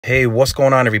Hey, what's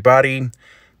going on, everybody?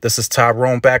 This is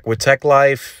Tyrone back with Tech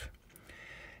Life.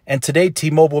 And today,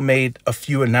 T-Mobile made a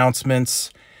few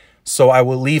announcements. So I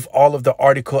will leave all of the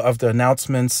article of the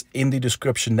announcements in the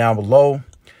description down below.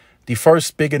 The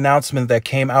first big announcement that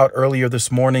came out earlier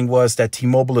this morning was that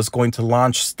T-Mobile is going to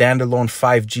launch standalone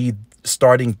 5G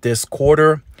starting this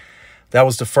quarter. That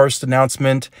was the first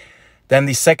announcement. Then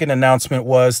the second announcement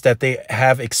was that they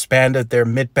have expanded their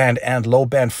mid-band and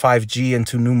low-band 5G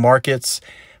into new markets.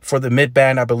 For the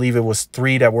mid-band, I believe it was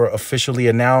 3 that were officially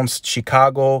announced: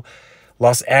 Chicago,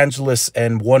 Los Angeles,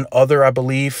 and one other, I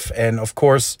believe. And of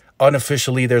course,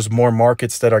 unofficially, there's more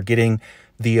markets that are getting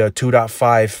the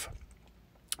 2.5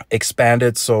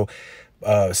 expanded. So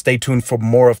stay tuned for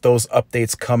more of those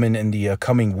updates coming in the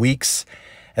coming weeks.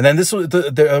 And then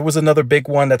there was another big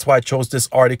one. That's why I chose this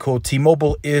article.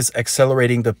 T-Mobile is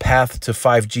accelerating the path to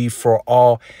 5G for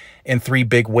all in 3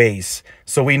 big ways.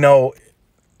 So we know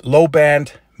low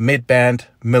band, mid-band,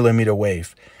 millimeter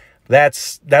wave.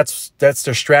 That's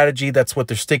their strategy. That's what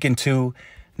they're sticking to.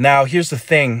 Now, here's the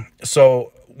thing.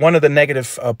 So one of the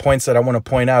negative points that I want to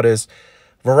point out is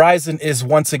Verizon is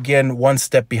once again one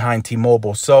step behind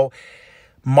T-Mobile. So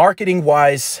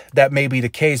marketing-wise, that may be the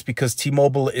case because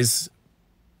T-Mobile is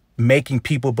making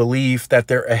people believe that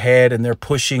they're ahead and they're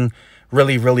pushing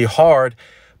really, really hard.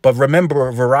 But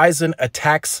remember, Verizon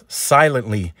attacks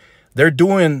silently. They're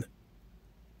doing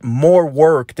more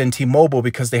work than T-Mobile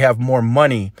because they have more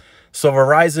money. So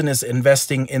Verizon is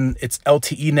investing in its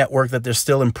LTE network that they're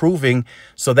still improving.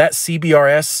 So that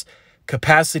CBRS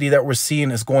capacity that we're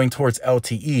seeing is going towards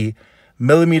LTE.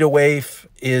 Millimeter wave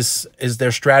is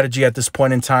their strategy at this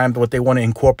point in time, what they want to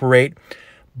incorporate.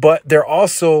 But they're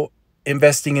also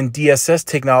investing in DSS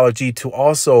technology to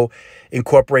also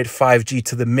incorporate 5G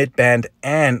to the mid-band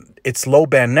and its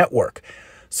low-band network.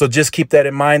 So just keep that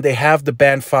in mind. They have the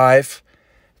band 5.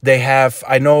 They have,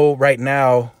 I know right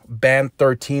now, band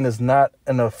 13 is not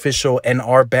an official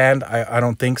NR band. I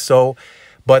don't think so.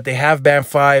 But they have band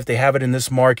 5. They have it in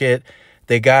this market.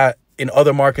 They got, in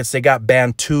other markets, they got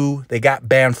band 2. They got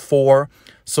band 4.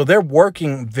 So they're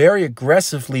working very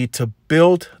aggressively to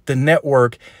build the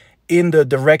network in the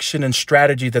direction and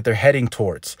strategy that they're heading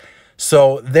towards.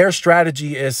 So their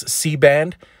strategy is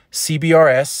C-band,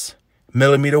 CBRS,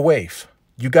 millimeter wave.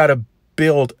 You got to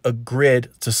build a grid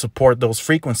to support those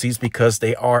frequencies because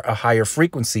they are a higher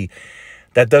frequency.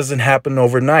 That doesn't happen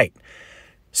overnight.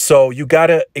 So you got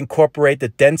to incorporate the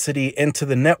density into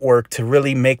the network to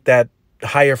really make that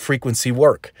higher frequency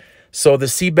work. So the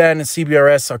C-band and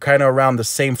CBRS are kind of around the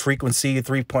same frequency,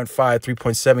 3.5,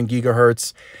 3.7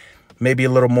 gigahertz, maybe a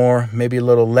little more, maybe a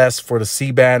little less for the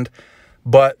C-band,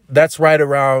 but that's right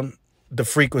around the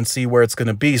frequency where it's going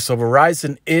to be. So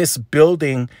Verizon is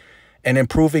building and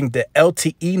improving the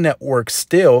LTE network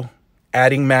still,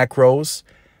 adding macros,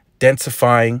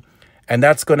 densifying, and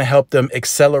that's going to help them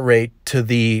accelerate to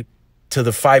the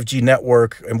 5G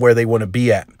network and where they want to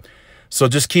be at. So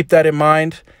just keep that in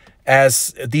mind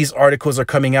as these articles are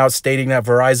coming out stating that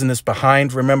Verizon is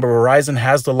behind. Remember, Verizon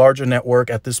has the larger network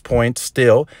at this point,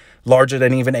 still larger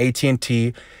than even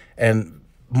AT&T and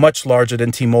much larger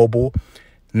than T-Mobile.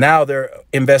 Now they're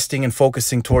investing and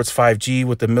focusing towards 5G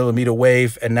with the millimeter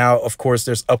wave. And now, of course,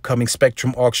 there's upcoming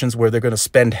spectrum auctions where they're going to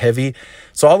spend heavy.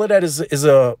 So all of that is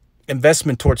a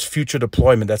investment towards future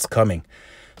deployment that's coming.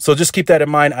 So just keep that in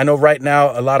mind. I know right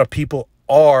now a lot of people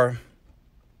are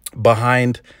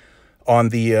behind on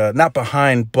the, not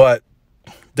behind, but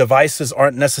devices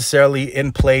aren't necessarily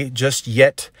in play just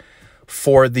yet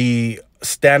for the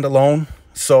standalone.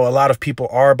 So a lot of people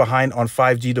are behind on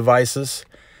 5G devices.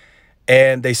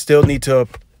 And they still need to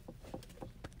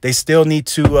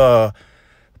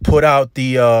put out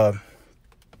the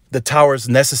towers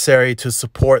necessary to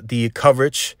support the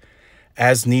coverage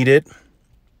as needed.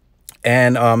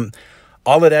 And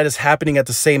all of that is happening at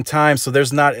the same time. So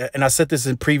there's not, and I said this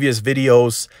in previous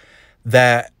videos,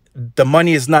 that the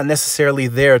money is not necessarily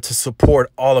there to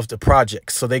support all of the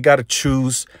projects. So they got to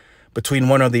choose between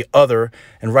one or the other.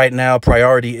 And right now,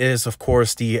 priority is, of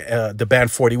course, the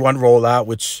band 41 rollout,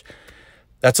 which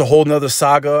that's a whole nother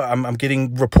saga. I'm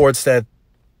getting reports that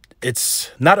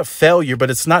it's not a failure, but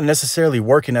it's not necessarily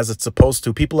working as it's supposed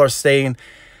to. People are saying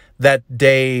that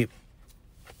they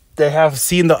have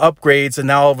seen the upgrades and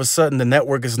now all of a sudden the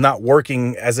network is not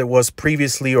working as it was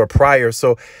previously or prior.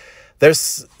 So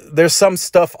there's some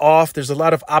stuff off. There's a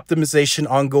lot of optimization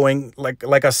ongoing.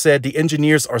 Like I said, the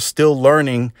engineers are still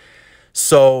learning.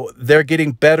 So they're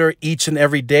getting better each and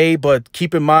every day. But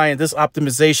keep in mind, this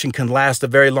optimization can last a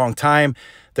very long time.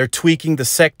 They're tweaking the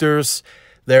sectors.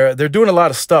 They're doing a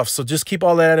lot of stuff. So just keep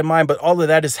all that in mind. But all of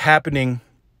that is happening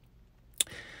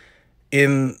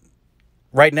in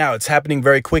right now. It's happening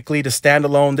very quickly. The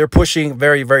standalone, they're pushing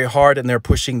very, very hard, and they're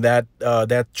pushing that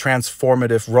that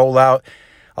transformative rollout.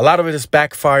 A lot of it is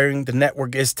backfiring. The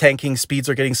network is tanking. Speeds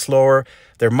are getting slower.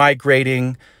 They're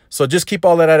migrating. So just keep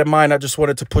all that in mind. I just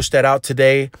wanted to push that out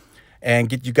today and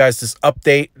get you guys this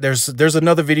update. There's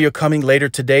another video coming later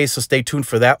today, so stay tuned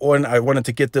for that one. I wanted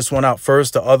to get this one out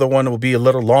first. The other one will be a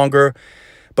little longer.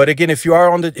 But again, if you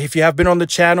have been on the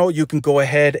channel, you can go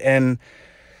ahead and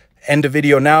end the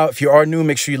video now. If you are new,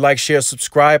 make sure you like, share,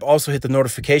 subscribe. Also hit the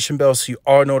notification bell so you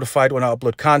are notified when I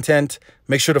upload content.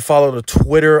 Make sure to follow the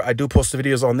Twitter. I do post the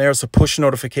videos on there, so push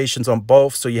notifications on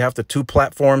both, so you have the two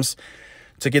platforms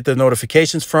to get the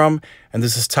notifications from. And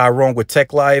this is Tyrone with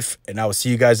Tech Life, and I will see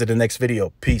you guys in the next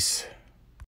video. Peace.